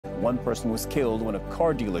One person was killed when a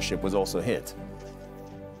car dealership was also hit.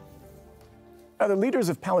 Now, the leaders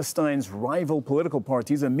of Palestine's rival political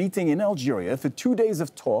parties are meeting in Algeria for 2 days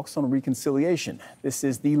of talks on reconciliation. This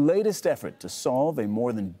is the latest effort to solve a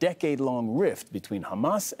more than decade-long rift between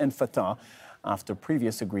Hamas and Fatah after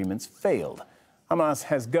previous agreements failed. Hamas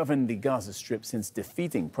has governed the Gaza Strip since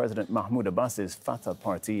defeating President Mahmoud Abbas's Fatah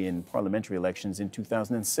party in parliamentary elections in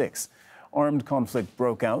 2006. Armed conflict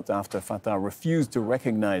broke out after Fatah refused to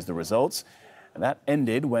recognize the results, and that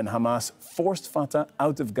ended when Hamas forced Fatah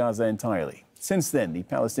out of Gaza entirely. Since then, the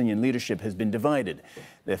Palestinian leadership has been divided.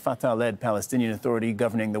 The Fatah-led Palestinian Authority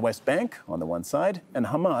governing the West Bank on the one side and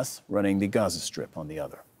Hamas running the Gaza Strip on the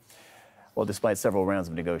other. Well, despite several rounds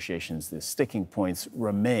of negotiations, the sticking points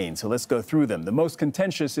remain. So let's go through them. The most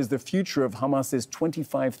contentious is the future of Hamas's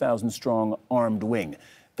 25,000-strong armed wing,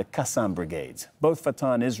 the Qassam brigades. Both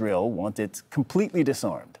Fatah and Israel want it completely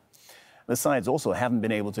disarmed. The sides also haven't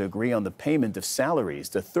been able to agree on the payment of salaries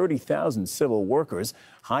to 30,000 civil workers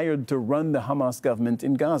hired to run the Hamas government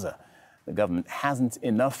in Gaza. The government hasn't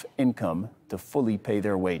enough income to fully pay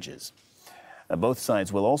their wages. Both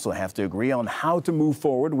sides will also have to agree on how to move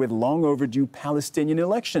forward with long overdue Palestinian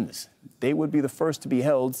elections. They would be the first to be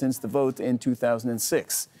held since the vote in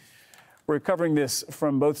 2006. We're covering this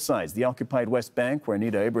from both sides, the occupied West Bank, where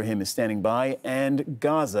Nida Ibrahim is standing by, and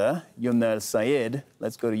Gaza. Yumna Al-Sayed,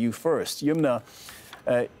 let's go to you first. Yumna,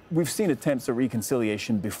 we've seen attempts at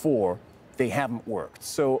reconciliation before. They haven't worked.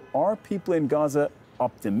 So are people in Gaza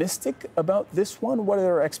optimistic about this one? What are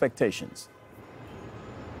their expectations?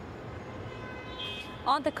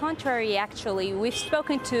 On the contrary, actually, we've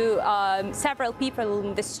spoken to several people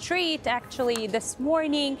in the street, actually, this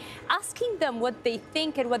morning, asking them what they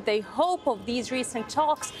think and what they hope of these recent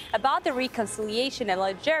talks about the reconciliation in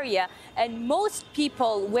Algeria. And most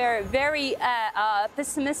people were very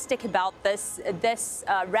pessimistic about this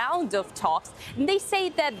round of talks. And they say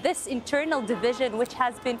that this internal division, which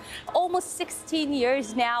has been almost 16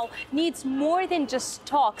 years now, needs more than just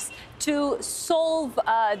talks to solve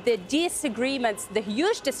the disagreements, the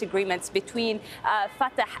huge disagreements between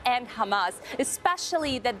Fatah and Hamas,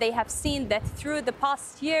 especially that they have seen that through the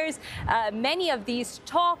past years, many of these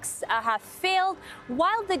talks have failed,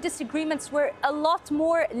 while the disagreements were a lot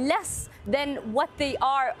more less than what they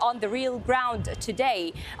are on the real ground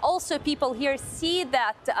today. Also, people here see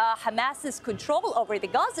that Hamas's control over the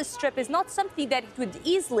Gaza Strip is not something that it would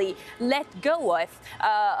easily let go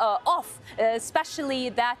of, especially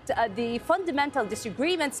that the fundamental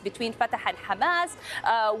disagreements between Fatah and Hamas,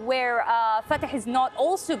 where Fatah is not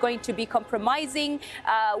also going to be compromising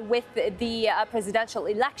with the presidential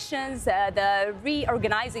elections, the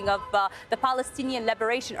reorganizing of the Palestinian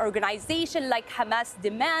Liberation Organization like Hamas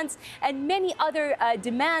demands, and many other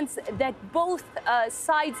demands that both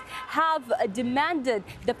sides have demanded.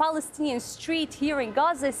 The Palestinian street here in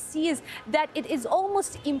Gaza sees that it is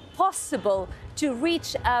almost impossible to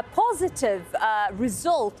reach a positive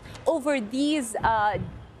result over these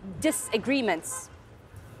disagreements.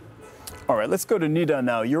 All right, let's go to Nida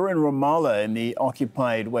now. You're in Ramallah in the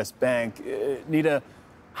occupied West Bank. Nida,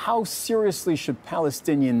 how seriously should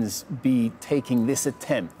Palestinians be taking this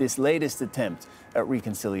attempt, this latest attempt at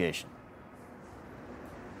reconciliation?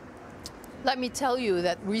 Let me tell you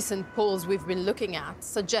that recent polls we've been looking at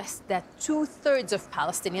suggest that 2/3 of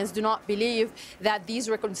Palestinians do not believe that these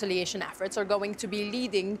reconciliation efforts are going to be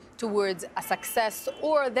leading towards a success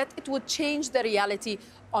or that it would change the reality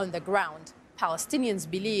on the ground. Palestinians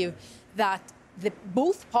believe that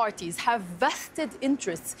both parties have vested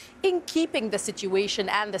interests in keeping the situation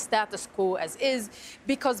and the status quo as is,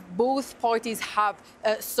 because both parties have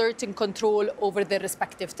a certain control over their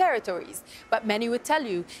respective territories. But many would tell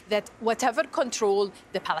you that whatever control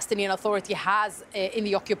the Palestinian Authority has in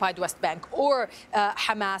the occupied West Bank or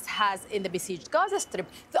Hamas has in the besieged Gaza Strip,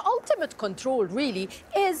 the ultimate control really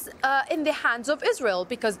is in the hands of Israel,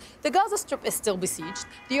 because the Gaza Strip is still besieged.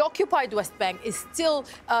 The occupied West Bank is still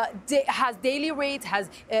has daily rate, has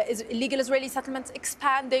illegal Israeli settlements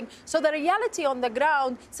expanding. So the reality on the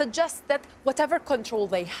ground suggests that whatever control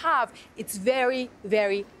they have, it's very,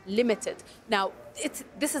 very limited. Now,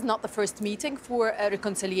 this is not the first meeting for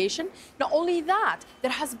reconciliation. Not only that,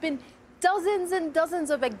 there has been dozens and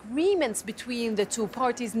dozens of agreements between the two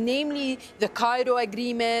parties, namely the Cairo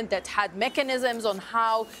agreement that had mechanisms on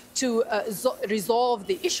how to resolve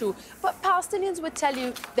the issue. But Palestinians would tell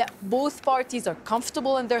you that both parties are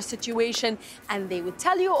comfortable in their situation, and they would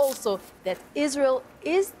tell you also that Israel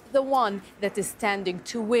is the one that is standing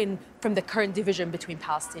to win from the current division between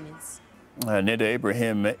Palestinians. Nida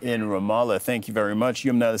Ibrahim in Ramallah, thank you very much.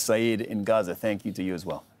 Yumna Al-Sayed in Gaza, thank you to you as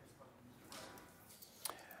well.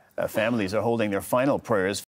 Families are holding their final prayers